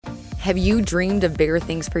Have you dreamed of bigger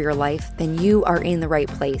things for your life? Then you are in the right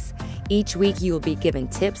place. Each week, you will be given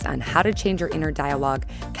tips on how to change your inner dialogue,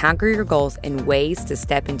 conquer your goals, and ways to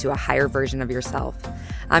step into a higher version of yourself.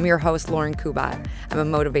 I'm your host, Lauren Kubat. I'm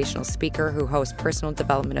a motivational speaker who hosts personal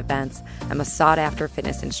development events. I'm a sought-after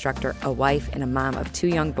fitness instructor, a wife, and a mom of 2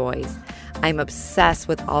 young boys. I'm obsessed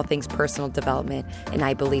with all things personal development, and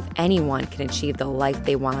I believe anyone can achieve the life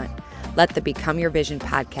they want. Let the Become Your Vision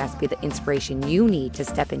podcast be the inspiration you need to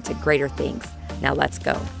step into greater things. Now let's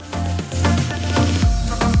go.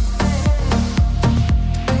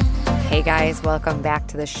 Hey guys, welcome back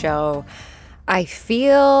to the show. I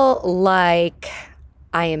feel like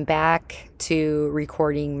I am back to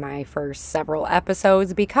recording my first several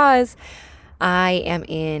episodes because I am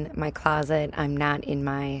in my closet. I'm not in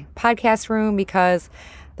my podcast room because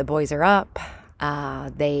the boys are up.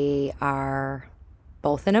 They are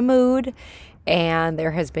both in a mood, and there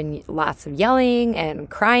has been lots of yelling and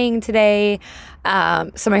crying today.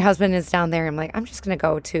 So my husband is down there. I'm like, I'm just going to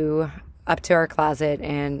go up to our closet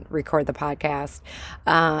and record the podcast.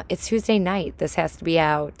 It's Tuesday night. This has to be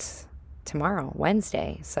out tomorrow,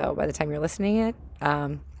 Wednesday. So by the time you're listening to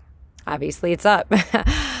it, obviously it's up.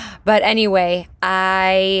 But anyway,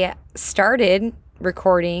 I started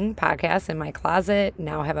recording podcasts in my closet.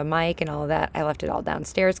 Now I have a mic and all of that. I left it all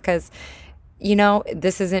downstairs because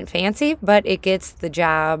this isn't fancy, but it gets the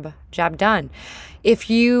job done. If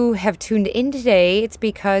you have tuned in today, it's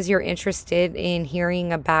because you're interested in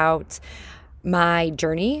hearing about my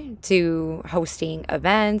journey to hosting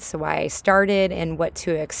events, why I started, and what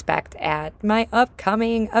to expect at my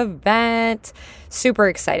upcoming event. Super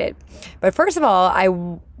excited. But first of all, I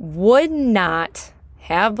would not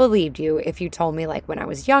have believed you if you told me, like when I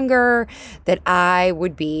was younger, that I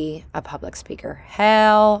would be a public speaker.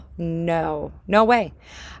 Hell no. No way.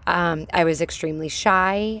 I was extremely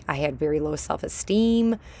shy. I had very low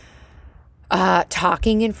self-esteem.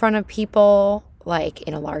 Talking in front of people, like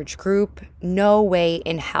in a large group, no way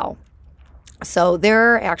in hell. So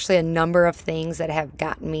there are actually a number of things that have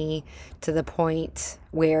gotten me to the point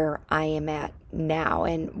where I am at now.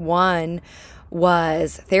 And one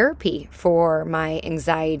was therapy for my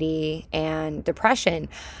anxiety and depression.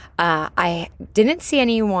 I didn't see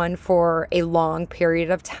anyone for a long period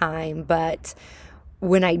of time, but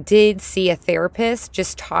when I did see a therapist,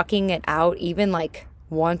 just talking it out, even like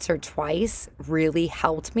once or twice, really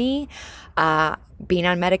helped me. Being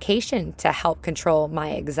on medication to help control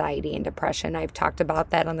my anxiety and depression. I've talked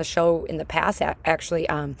about that on the show in the past, actually.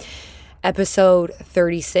 Episode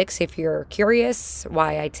 36, if you're curious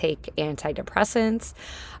why I take antidepressants.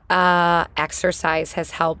 Exercise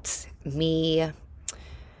has helped me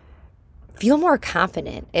feel more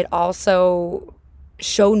confident. It also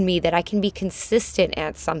showed me that I can be consistent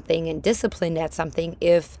at something and disciplined at something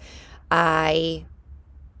if I,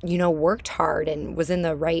 worked hard and was in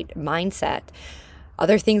the right mindset.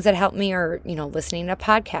 Other things that help me are, listening to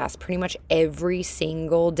podcasts pretty much every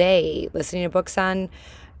single day, listening to books on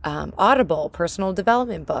Audible, personal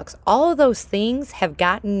development books. All of those things have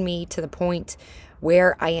gotten me to the point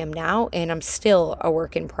where I am now, and I'm still a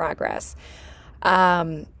work in progress.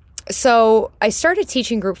 So I started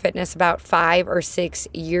teaching group fitness about 5 or 6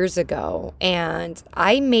 years ago, and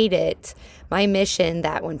I made it my mission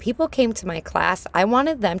that when people came to my class, I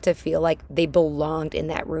wanted them to feel like they belonged in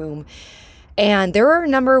that room. And there are a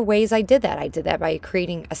number of ways I did that. I did that by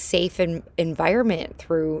creating a safe environment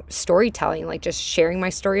through storytelling, like just sharing my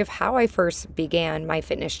story of how I first began my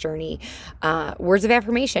fitness journey. Words of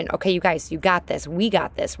affirmation. Okay, you guys, you got this. We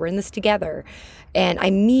got this. We're in this together. And I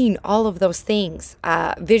mean all of those things.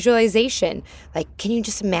 Visualization. Like, can you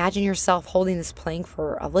just imagine yourself holding this plank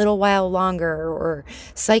for a little while longer, or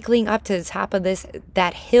cycling up to the top of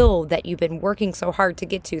that hill that you've been working so hard to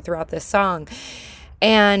get to throughout this song?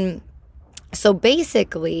 And so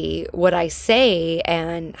basically what I say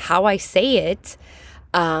and how I say it,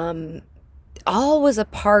 all was a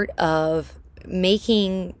part of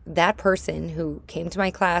making that person who came to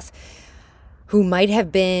my class, who might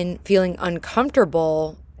have been feeling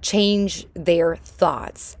uncomfortable, change their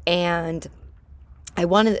thoughts. And I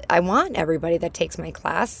want everybody that takes my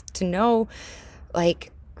class to know,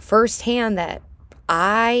 like, firsthand that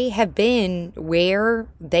I have been where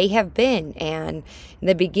they have been. And in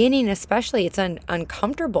the beginning, especially, it's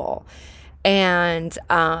uncomfortable. And,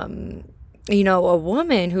 a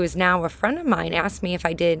woman who is now a friend of mine asked me if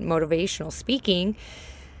I did motivational speaking.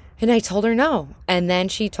 And I told her no. And then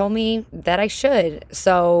she told me that I should.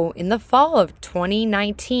 So in the fall of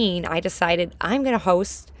 2019, I decided I'm going to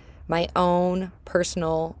host my own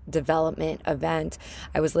personal development event.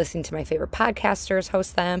 I was listening to my favorite podcasters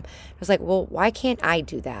host them. I was like, well, why can't I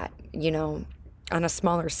do that? on a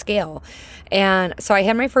smaller scale. And so I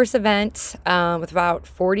had my first event with about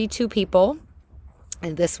 42 people.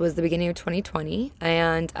 And this was the beginning of 2020.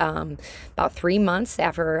 And about 3 months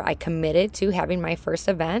after I committed to having my first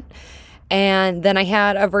event. And then I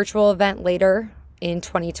had a virtual event later in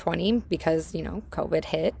 2020 because, COVID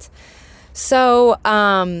hit. So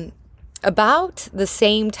about the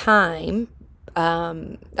same time,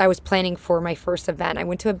 I was planning for my first event. I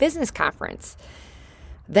went to a business conference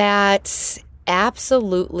that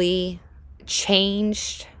absolutely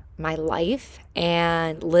changed my life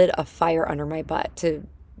and lit a fire under my butt,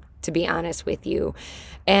 to be honest with you.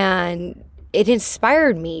 And it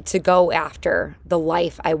inspired me to go after the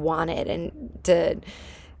life I wanted and to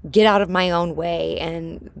get out of my own way.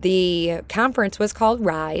 And the conference was called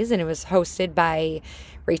Rise, and it was hosted by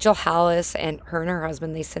Rachel Hollis, and her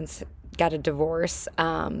husband, they since got a divorce.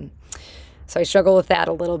 So I struggle with that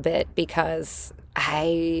a little bit because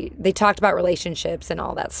they talked about relationships and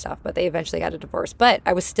all that stuff, but they eventually got a divorce. But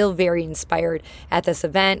I was still very inspired at this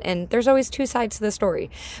event, and there's always two sides to the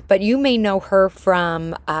story. But you may know her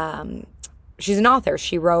from, she's an author.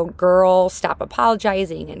 She wrote Girl, Stop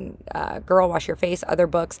Apologizing, and Girl, Wash Your Face, other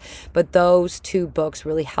books. But those two books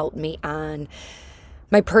really helped me on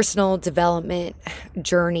my personal development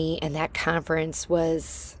journey, and that conference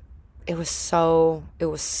was so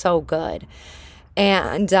good.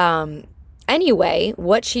 And anyway,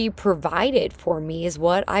 what she provided for me is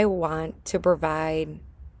what I want to provide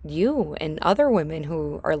you and other women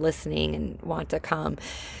who are listening and want to come.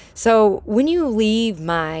 So when you leave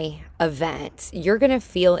my event, you're going to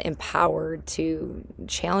feel empowered to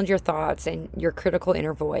challenge your thoughts and your critical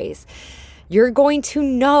inner voice. You're going to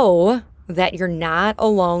know that you're not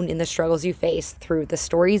alone in the struggles you face through the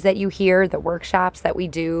stories that you hear, the workshops that we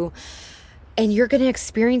do. And you're going to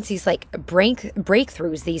experience these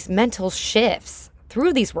breakthroughs, these mental shifts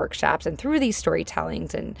through these workshops and through these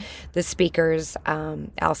storytellings and the speakers.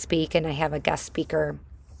 I'll speak, and I have a guest speaker.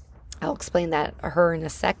 I'll explain her in a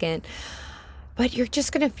second. But you're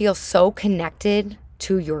just going to feel so connected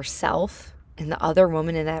to yourself and the other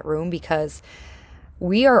woman in that room, because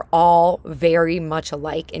we are all very much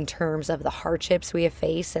alike in terms of the hardships we have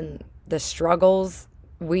faced and the struggles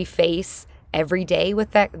we face every day with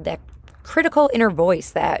that critical inner voice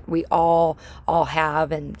that we all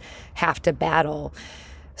have and have to battle.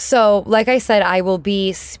 So, like I said, I will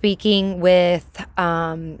be speaking with,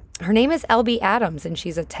 her name is LB Adams, and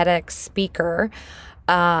she's a TEDx speaker.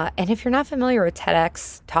 And if you're not familiar with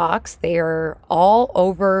TEDx Talks, they are all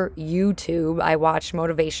over YouTube. I watch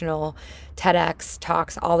motivational TEDx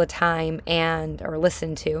Talks all the time, or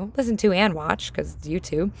listen to and watch, because it's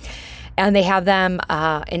YouTube. And they have them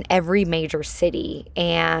in every major city,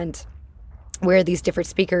 and where these different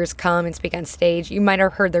speakers come and speak on stage. You might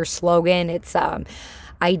have heard their slogan. It's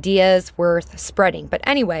ideas worth spreading. But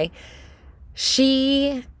anyway,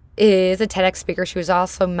 she is a TEDx speaker. She was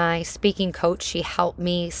also my speaking coach. She helped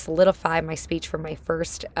me solidify my speech for my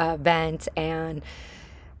first event. And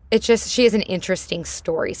she has an interesting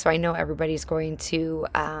story. So I know everybody's going to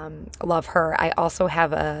love her. I also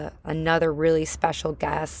have another really special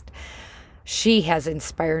guest. She has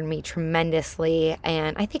inspired me tremendously,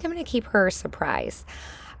 and I think I'm going to keep her a surprise.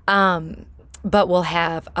 But we'll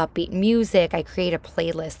have upbeat music. I create a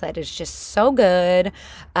playlist that is just so good.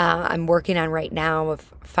 I'm working on right now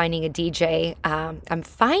of finding a DJ. I'm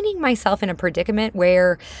finding myself in a predicament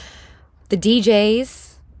where the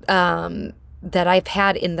DJs that I've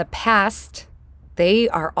had in the past, they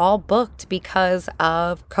are all booked because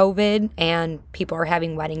of COVID, and people are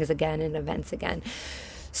having weddings again and events again.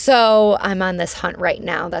 So I'm on this hunt right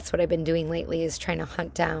now. That's what I've been doing lately, is trying to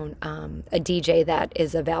hunt down a DJ that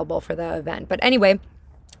is available for the event. But anyway,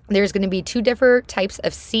 there's going to be 2 different types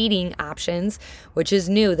of seating options, which is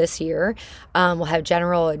new this year. We'll have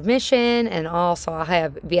general admission, and also I'll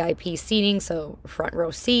have VIP seating, so front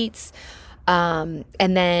row seats. And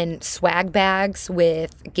then swag bags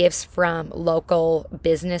with gifts from local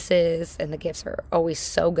businesses, and the gifts are always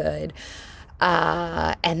so good.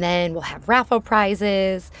 And then we'll have raffle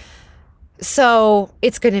prizes. So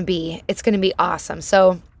it's going to be awesome.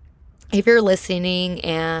 So if you're listening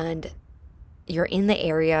and you're in the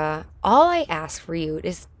area, all I ask for you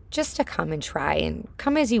is just to come and try, and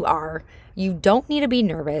come as you are. You don't need to be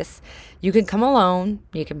nervous. You can come alone.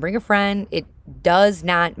 You can bring a friend. It does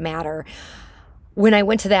not matter. When I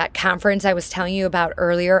went to that conference I was telling you about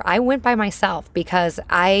earlier, I went by myself because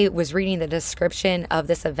I was reading the description of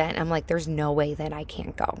this event. I'm like, there's no way that I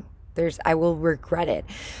can't go. I will regret it.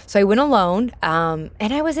 So I went alone, and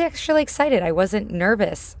I was actually excited. I wasn't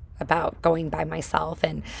nervous about going by myself.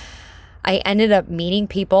 And I ended up meeting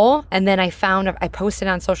people, and then I posted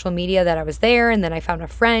on social media that I was there, and then I found a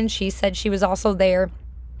friend. She said she was also there.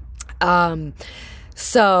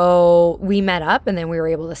 So we met up, and then we were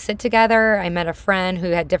able to sit together. I met a friend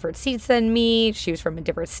who had different seats than me. She was from a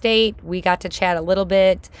different state. We got to chat a little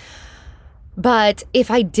bit. But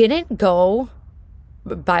if I didn't go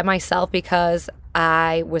by myself because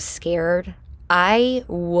I was scared, I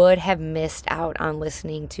would have missed out on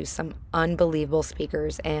listening to some unbelievable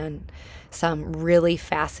speakers and some really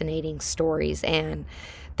fascinating stories. And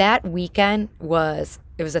that weekend was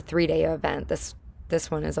a 3-day event. This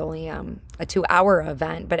one is only a 2-hour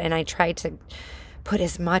event, and I tried to put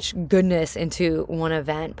as much goodness into one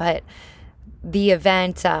event. But the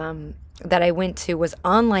event that I went to was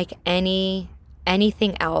unlike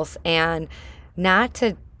anything else, and not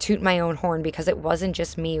to toot my own horn, because it wasn't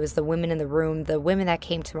just me, it was the women in the room. The women that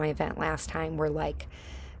came to my event last time were like,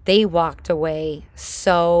 they walked away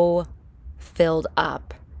so filled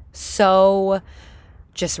up, so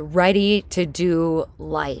just ready to do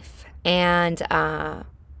life. And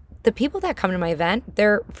the people that come to my event,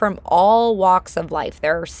 they're from all walks of life.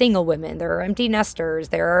 There are single women, there are empty nesters,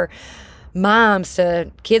 there are moms to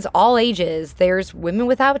kids all ages, there's women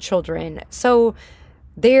without children. So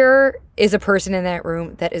there is a person in that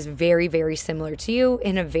room that is very, very similar to you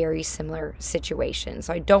in a very similar situation.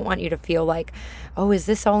 So I don't want you to feel like, oh, is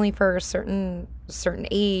this only for a certain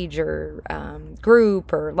age or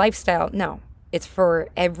group or lifestyle? No, it's for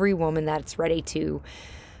every woman that's ready to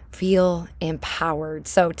feel empowered.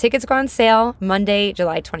 So tickets go on sale Monday,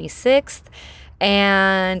 July 26th.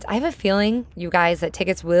 And I have a feeling, you guys, that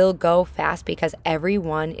tickets will go fast because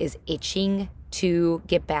everyone is itching to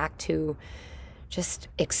get back to just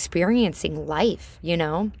experiencing life,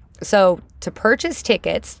 So to purchase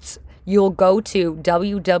tickets, you'll go to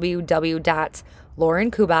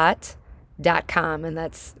www.laurenkubat.com, and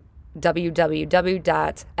that's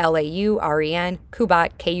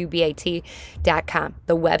www.laurenkubat.com.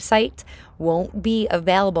 The website won't be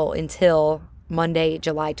available until Monday,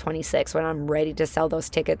 July 26th, when I'm ready to sell those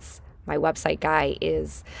tickets. My website guy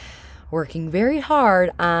is working very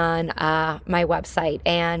hard on my website,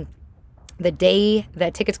 and the day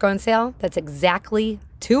that tickets go on sale, that's exactly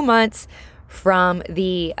 2 months from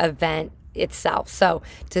the event itself. So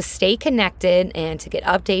to stay connected and to get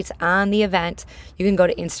updates on the event, you can go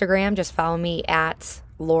to Instagram. Just follow me at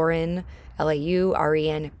Lauren,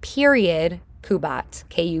 Lauren, Kubat,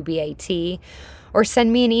 Kubat, or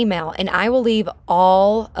send me an email, and I will leave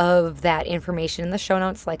all of that information in the show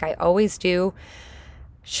notes like I always do.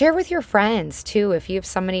 Share with your friends too. If you have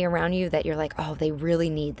somebody around you that you're like, oh, they really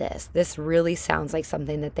need this. This really sounds like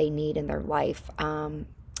something that they need in their life.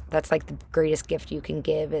 That's like the greatest gift you can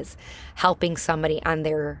give, is helping somebody on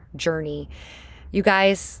their journey. You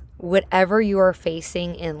guys, whatever you are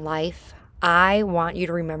facing in life, I want you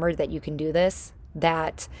to remember that you can do this,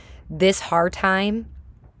 that this hard time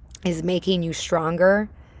is making you stronger.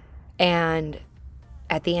 And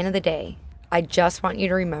at the end of the day, I just want you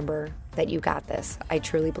to remember that you got this. I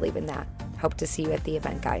truly believe in that. Hope to see you at the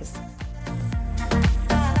event, guys.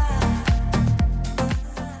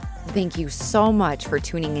 Thank you so much for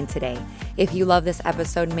tuning in today. If you love this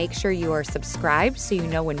episode, make sure you are subscribed so you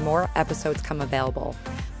know when more episodes come available.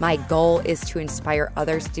 My goal is to inspire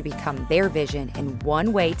others to become their vision, and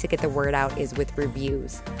one way to get the word out is with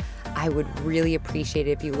reviews. I would really appreciate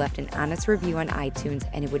it if you left an honest review on iTunes,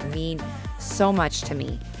 and it would mean so much to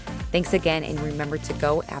me. Thanks again, and remember to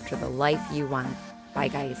go after the life you want. Bye,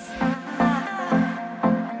 guys.